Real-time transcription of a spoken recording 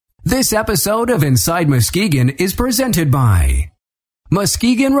This episode of Inside Muskegon is presented by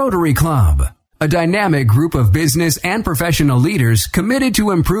Muskegon Rotary Club, a dynamic group of business and professional leaders committed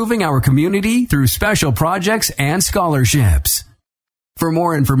to improving our community through special projects and scholarships. For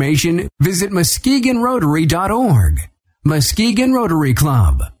more information, visit muskegonrotary.org. Muskegon Rotary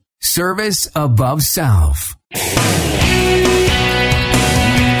Club. Service above self.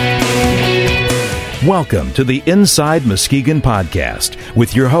 Welcome to the Inside Muskegon podcast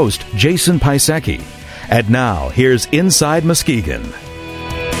with your host, Jason Pisecki. And now, here's Inside Muskegon.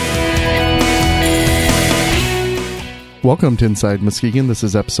 Welcome to Inside Muskegon. This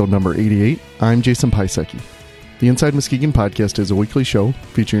is episode number 88. I'm Jason Pisecki. The Inside Muskegon podcast is a weekly show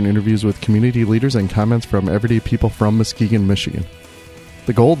featuring interviews with community leaders and comments from everyday people from Muskegon, Michigan.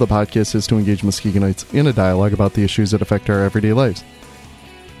 The goal of the podcast is to engage Muskegonites in a dialogue about the issues that affect our everyday lives.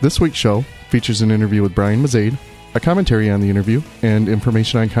 This week's show features an interview with Brian Mazade, a commentary on the interview, and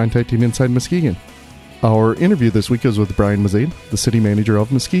information on contacting Inside Muskegon. Our interview this week is with Brian Mazade, the city manager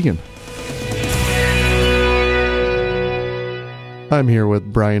of Muskegon. I'm here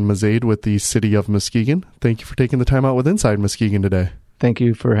with Brian Mazade with the city of Muskegon. Thank you for taking the time out with Inside Muskegon today. Thank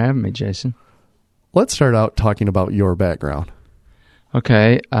you for having me, Jason. Let's start out talking about your background.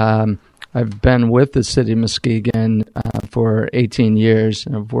 Okay. I've been with the city of Muskegon for 18 years,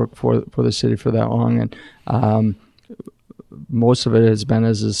 and I've worked for the city for that long, and most of it has been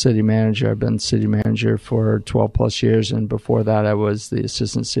as a city manager. I've been city manager for 12 plus years, and before that I was the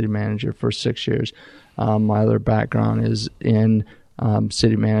assistant city manager for 6 years. My other background is in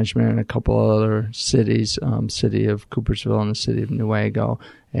city management in a couple of other cities, city of Coopersville and the city of Newaygo,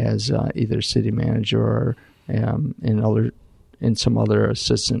 as either city manager or in some other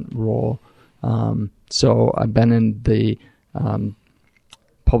assistant role. So I've been in the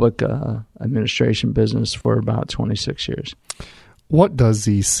public administration business for about 26 years. What does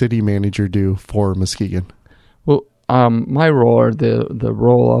the city manager do for Muskegon? Well, my role, or the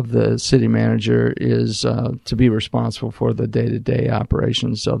role of the city manager, is to be responsible for the day-to-day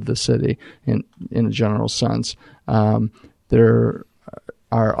operations of the city in a general sense. There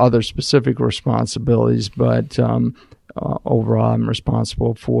are other specific responsibilities, but overall, I'm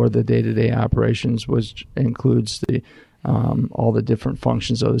responsible for the day-to-day operations, which includes all the different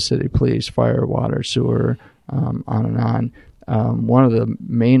functions of the city: police, fire, water, sewer, on and on. One of the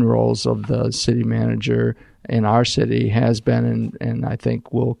main roles of the city manager in our city has been, and I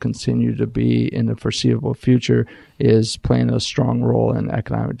think will continue to be in the foreseeable future, is playing a strong role in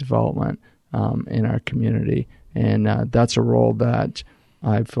economic development in our community, and that's a role that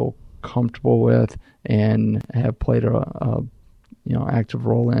I feel comfortable with and have played a active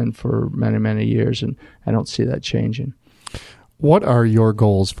role in for many years, and I don't see that changing. What are your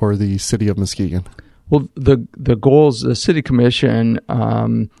goals for the city of Muskegon? Well, the goals, the city commission,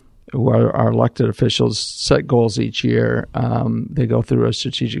 who are our elected officials, set goals each year. They go through a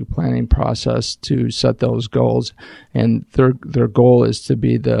strategic planning process to set those goals, and their goal is to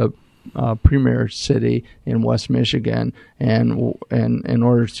be the premier city in West Michigan, and in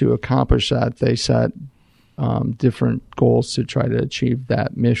order to accomplish that, they set different goals to try to achieve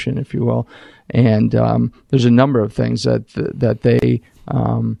that mission, if you will. And there's a number of things that they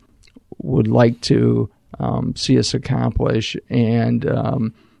would like to see us accomplish. And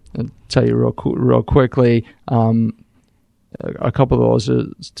I'll tell you real quickly, a couple of those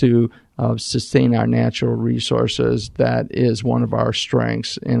is to sustain our natural resources. That is one of our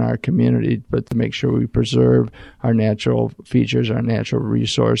strengths in our community, but to make sure we preserve our natural features, our natural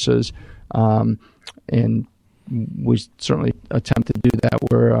resources, and we certainly attempt to do that.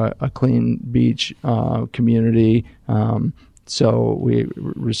 We're a clean beach community, so we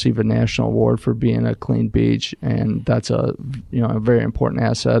receive a national award for being a clean beach, and that's a very important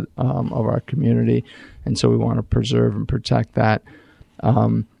asset of our community, and so we want to preserve and protect that.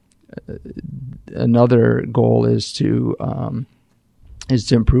 Another goal is to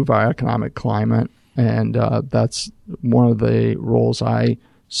improve our economic climate, and that's one of the roles I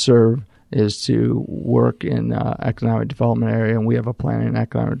serve, is to work in economic development area, and we have a planning and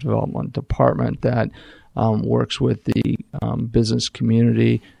economic development department that works with the business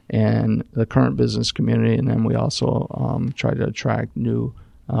community and the current business community, and then we also try to attract new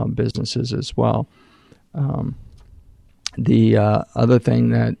businesses as well. The other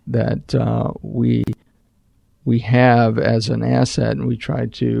thing that we have as an asset, and we try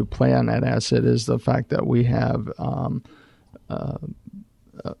to play on that asset, is the fact that we have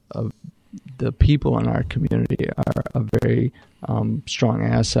the people in our community are a very strong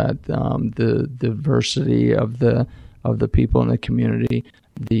asset. The diversity of the people in the community,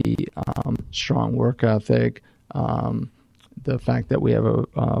 the strong work ethic, the fact that we have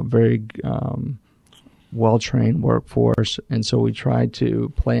a very well-trained workforce, and so we try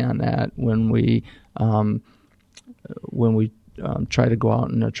to play on that when we try to go out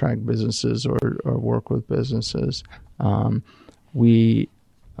and attract businesses or work with businesses. We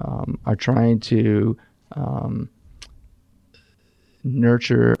are trying to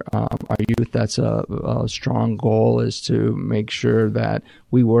nurture our youth. That's a strong goal, is to make sure that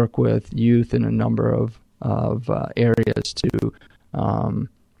we work with youth in a number of areas to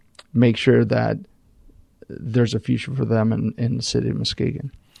make sure that there's a future for them in the city of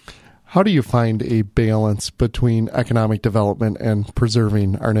Muskegon. How do you find a balance between economic development and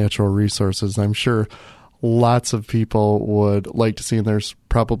preserving our natural resources? I'm sure lots of people would like to see, and there's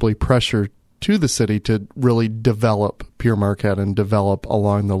probably pressure to the city to really develop Pere Marquette and develop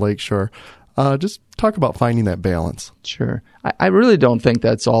along the lakeshore. Just talk about finding that balance. Sure. I really don't think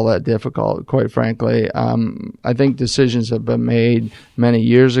that's all that difficult, quite frankly. I think decisions have been made many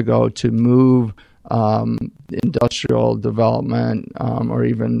years ago to move industrial development or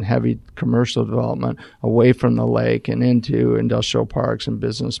even heavy commercial development away from the lake and into industrial parks and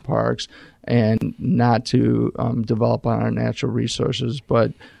business parks, and not to develop on our natural resources,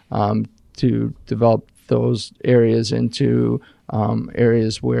 but to develop those areas into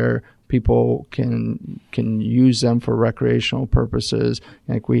areas where people can use them for recreational purposes.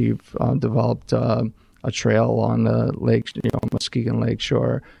 Like we've developed a trail along the lake, Muskegon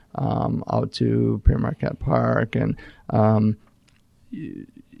Lakeshore, out to Pere Marquette Park, and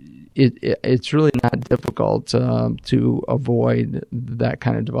it's really not difficult to avoid that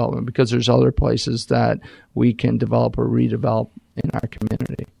kind of development, because there's other places that we can develop or redevelop in our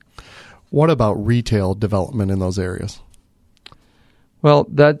community. What about retail development in those areas? Well,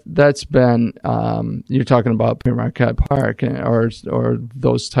 that's been you're talking about Pere Marquette Park or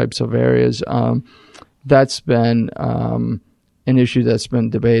those types of areas. That's been an issue that's been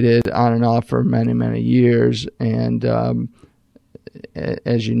debated on and off for many, many years. And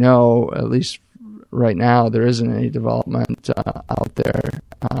as you know, at least right now, there isn't any development out there,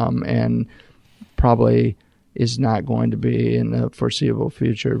 and probably is not going to be in the foreseeable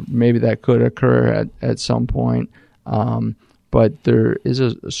future. Maybe that could occur at some point, but there is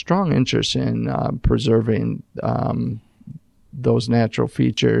a strong interest in preserving those natural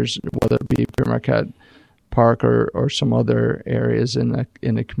features, whether it be Pere Marquette Park or some other areas in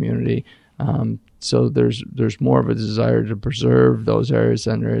the community. So there's more of a desire to preserve those areas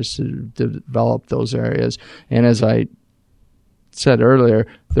than there is to develop those areas. And as I said earlier,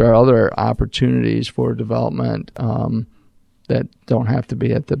 there are other opportunities for development that don't have to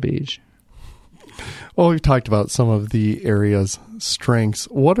be at the beach. Well, we've talked about some of the area's strengths.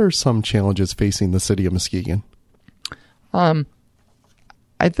 What are some challenges facing the city of Muskegon? I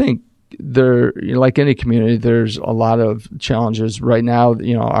think there, like any community, there's a lot of challenges right now.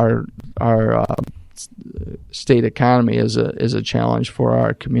 Our state economy is a challenge for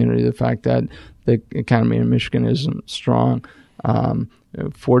our community. The fact that the economy in Michigan isn't strong.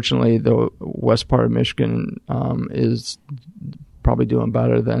 Fortunately, the west part of Michigan is probably doing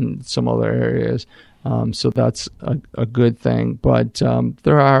better than some other areas. So that's a good thing. But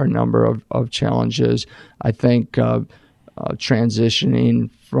there are a number of challenges. I think transitioning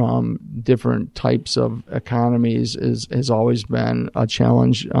from different types of economies has always been a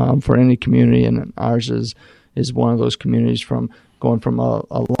challenge for any community, and ours is one of those communities, from going from a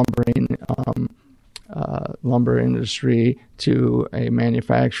lumber industry to a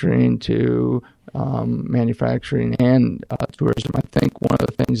manufacturing to manufacturing and tourism. I think one of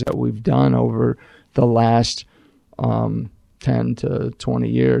the things that we've done over the last 10 to 20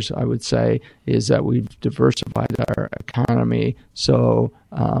 years, I would say, is that we've diversified our economy. So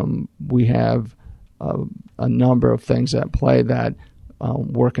we have a number of things at play that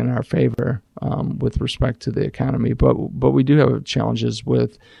work in our favor with respect to the economy. But we do have challenges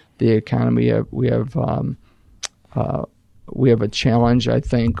with the economy. We have a challenge, I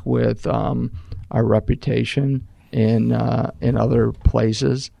think, with our reputation in other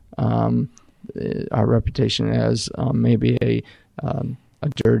places. Our reputation as maybe a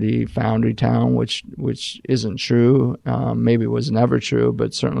dirty foundry town, which isn't true. Maybe was never true,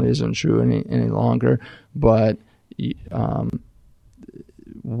 but certainly isn't true any longer. But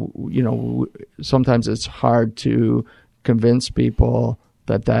sometimes it's hard to convince people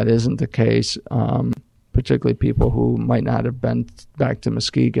that isn't the case, particularly people who might not have been back to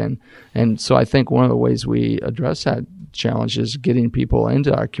Muskegon. And so I think one of the ways we address that challenge is getting people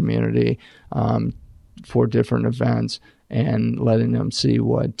into our community for different events and letting them see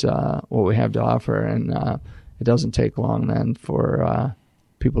what we have to offer. And it doesn't take long then for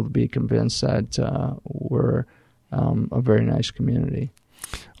people to be convinced that we're a very nice community.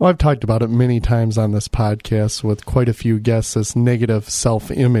 Well, I've talked about it many times on this podcast with quite a few guests, this negative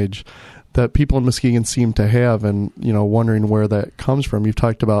self-image that people in Muskegon seem to have, and, wondering where that comes from. You've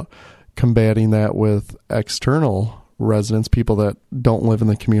talked about combating that with external residents, people that don't live in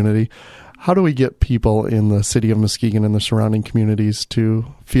the community. How do we get people in the city of Muskegon and the surrounding communities to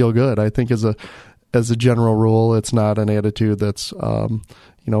feel good? I think as a general rule, it's not an attitude that's,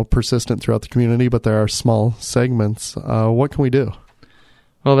 persistent throughout the community, but there are small segments. What can we do?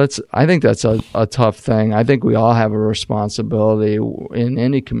 Well, I think that's a tough thing. I think we all have a responsibility in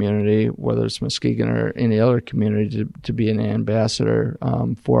any community, whether it's Muskegon or any other community, to be an ambassador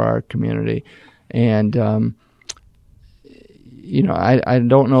for our community. And I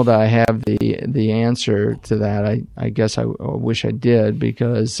don't know that I have the answer to that. I guess I wish I did,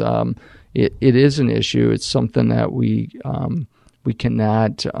 because it is an issue. It's something that we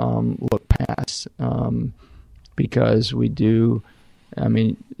cannot look past, because we do. I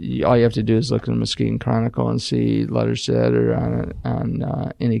mean, all you have to do is look at the Muskegon Chronicle and see letters to the editor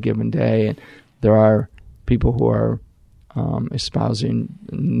on any given day. And there are people who are espousing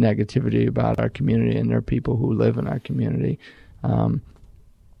negativity about our community, and there are people who live in our community.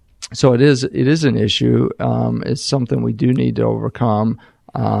 So it is an issue. It's something we do need to overcome.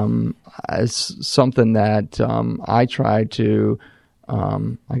 It's something that I try to,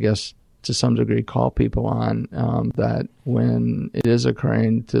 I guess, to some degree, call people on, that when it is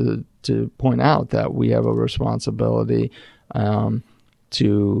occurring, to point out that we have a responsibility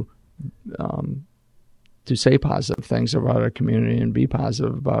to say positive things about our community and be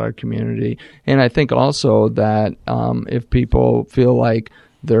positive about our community. And I think also that if people feel like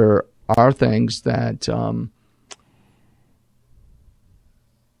there are things that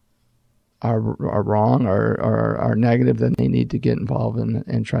are wrong or are negative, then they need to get involved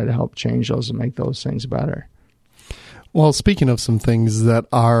and try to help change those and make those things better. Well, speaking of some things that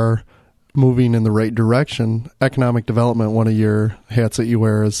are moving in the right direction, economic development, one of your hats that you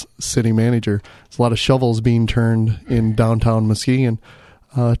wear as city manager, there's a lot of shovels being turned in downtown Muskegon.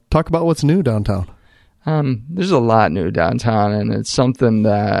 Talk about what's new downtown. There's a lot new downtown, and it's something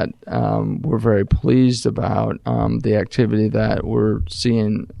that we're very pleased about, the activity that we're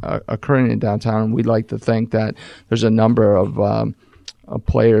seeing occurring in downtown. We'd like to think that there's a number of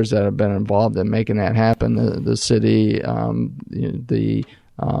players that have been involved in making that happen. The city,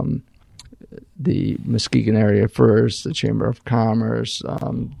 the Muskegon Area First, the Chamber of Commerce,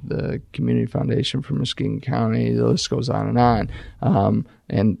 the Community Foundation for Muskegon County, the list goes on,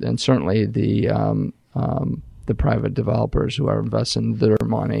 and certainly the private developers who are investing their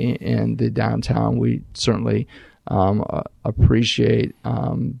money in the downtown. We certainly appreciate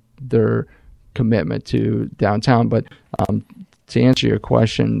their commitment to downtown. But to answer your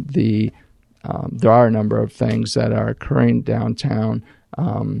question, there are a number of things that are occurring downtown.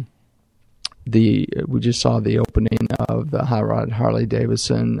 We just saw the opening of the Hot Rod Harley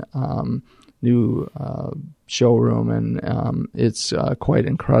Davidson new showroom, and it's quite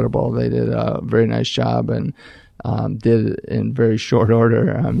incredible. They did a very nice job and did it in very short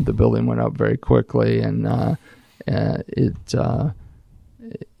order. The building went up very quickly, and it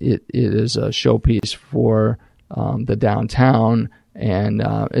is a showpiece for the downtown, and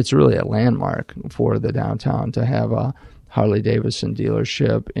it's really a landmark for the downtown. To have a Harley Davidson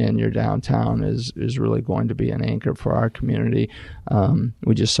dealership in your downtown is really going to be an anchor for our community.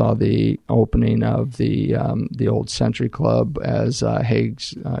 We just saw the opening of the old Century Club as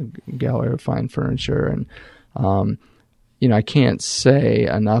Hague's Gallery of Fine Furniture, and I can't say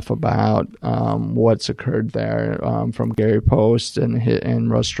enough about what's occurred there, from Gary Post and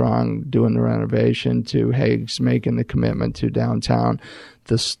Russ Strong doing the renovation to Hague's making the commitment to downtown.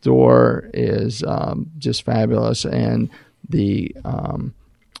 The store is just fabulous, and the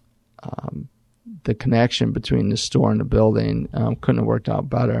connection between the store and the building couldn't have worked out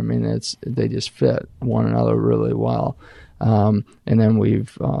better. I mean, they just fit one another really well. And then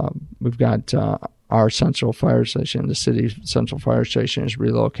we've got our central fire station. The city's central fire station is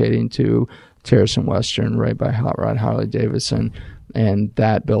relocating to Terrace and Western, right by Hot Rod Harley Davidson, and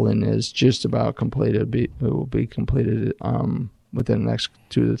that building is just about completed. It will be completed within the next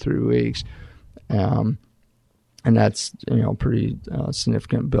 2 to 3 weeks, and that's pretty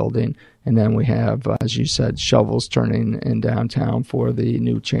significant building. And then we have, as you said, shovels turning in downtown for the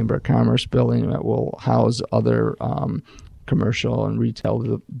new Chamber of Commerce building that will house other commercial and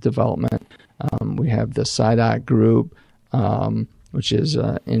retail development. We have the SIDOT Group, which is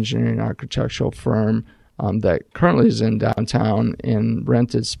an engineering architectural firm that currently is in downtown in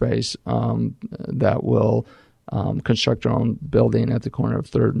rented space, that will construct their own building at the corner of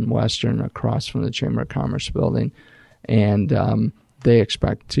 3rd and Western across from the Chamber of Commerce building. And they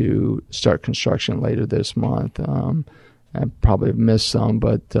expect to start construction later this month. I probably have missed some,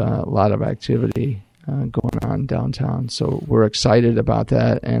 but a lot of activity going on downtown. So we're excited about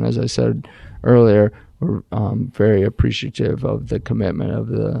that. And as I said earlier, we're very appreciative of the commitment of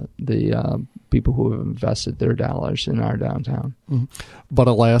the people who have invested their dollars in our downtown. But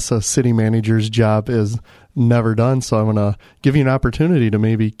alas, a city manager's job is never done. So I'm going to give you an opportunity to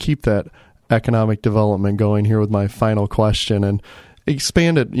maybe keep that economic development going here with my final question and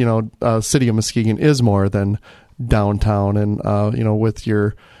expand it. City of Muskegon is more than downtown. And, with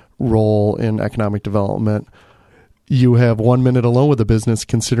your role in economic development, you have 1 minute alone with a business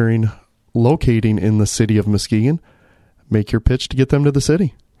considering locating in the city of Muskegon. Make your pitch to get them to the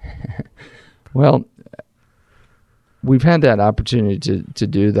city. Well, we've had that opportunity to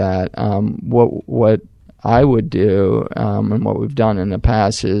do that. What I would do, and what we've done in the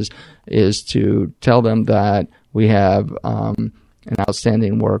past is to tell them that we have an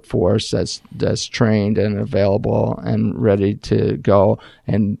outstanding workforce that's trained and available and ready to go,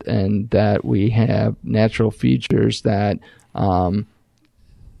 and that we have natural features that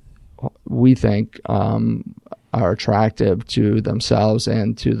we think are attractive to themselves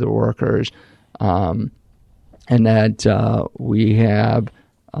and to the workers, and that we have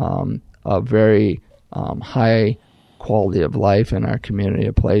a very high quality of life in our community,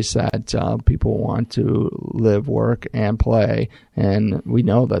 a place that people want to live, work, and play. And we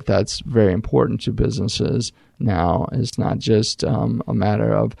know that that's very important to businesses now. It's not just a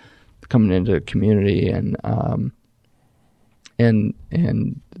matter of coming into the community and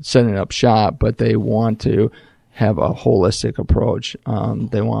setting up shop, but they want to have a holistic approach.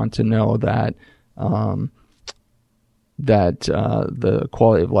 They want to know that the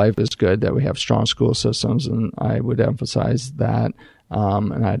quality of life is good, that we have strong school systems, and I would emphasize that.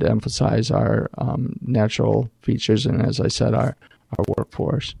 And I'd emphasize our natural features and, as I said, our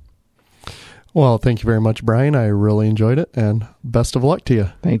workforce. Well, thank you very much, Brian. I really enjoyed it, and best of luck to you.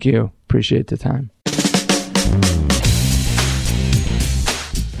 Thank you. Appreciate the time.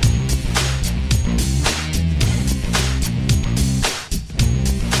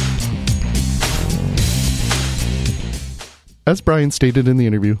 As Brian stated in the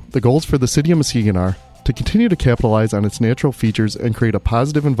interview, the goals for the City of Muskegon are to continue to capitalize on its natural features and create a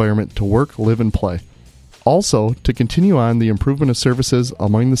positive environment to work, live, and play. Also, to continue on the improvement of services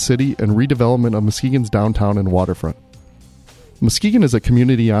among the city and redevelopment of Muskegon's downtown and waterfront. Muskegon is a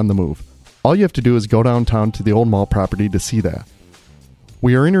community on the move. All you have to do is go downtown to the old mall property to see that.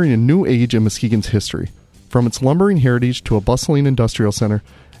 We are entering a new age in Muskegon's history, from its lumbering heritage to a bustling industrial center,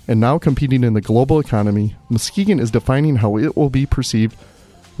 and now competing in the global economy. Muskegon is defining how it will be perceived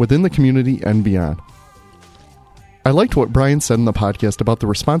within the community and beyond. I liked what Brian said in the podcast about the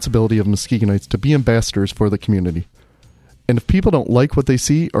responsibility of Muskegonites to be ambassadors for the community. And if people don't like what they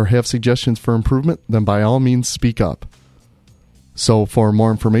see or have suggestions for improvement, then by all means speak up. So for more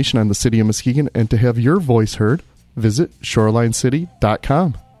information on the City of Muskegon and to have your voice heard, visit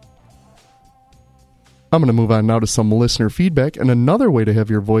shorelinecity.com. I'm going to move on now to some listener feedback, and another way to have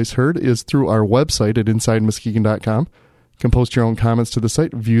your voice heard is through our website at InsideMuskegon.com. You can post your own comments to the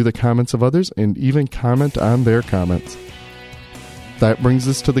site, view the comments of others, and even comment on their comments. That brings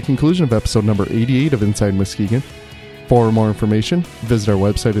us to the conclusion of episode number 88 of Inside Muskegon. For more information, visit our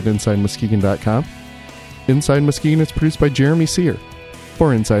website at InsideMuskegon.com. Inside Muskegon is produced by Jeremy Sear.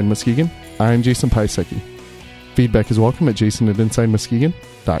 For Inside Muskegon, I'm Jason Piasecki. Feedback is welcome at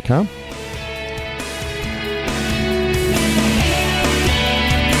jason@InsideMuskegon.com.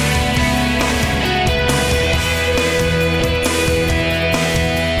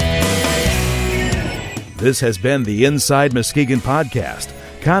 This has been the Inside Muskegon podcast.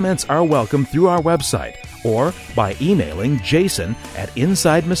 Comments are welcome through our website or by emailing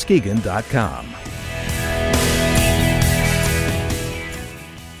jason@InsideMuskegon.com.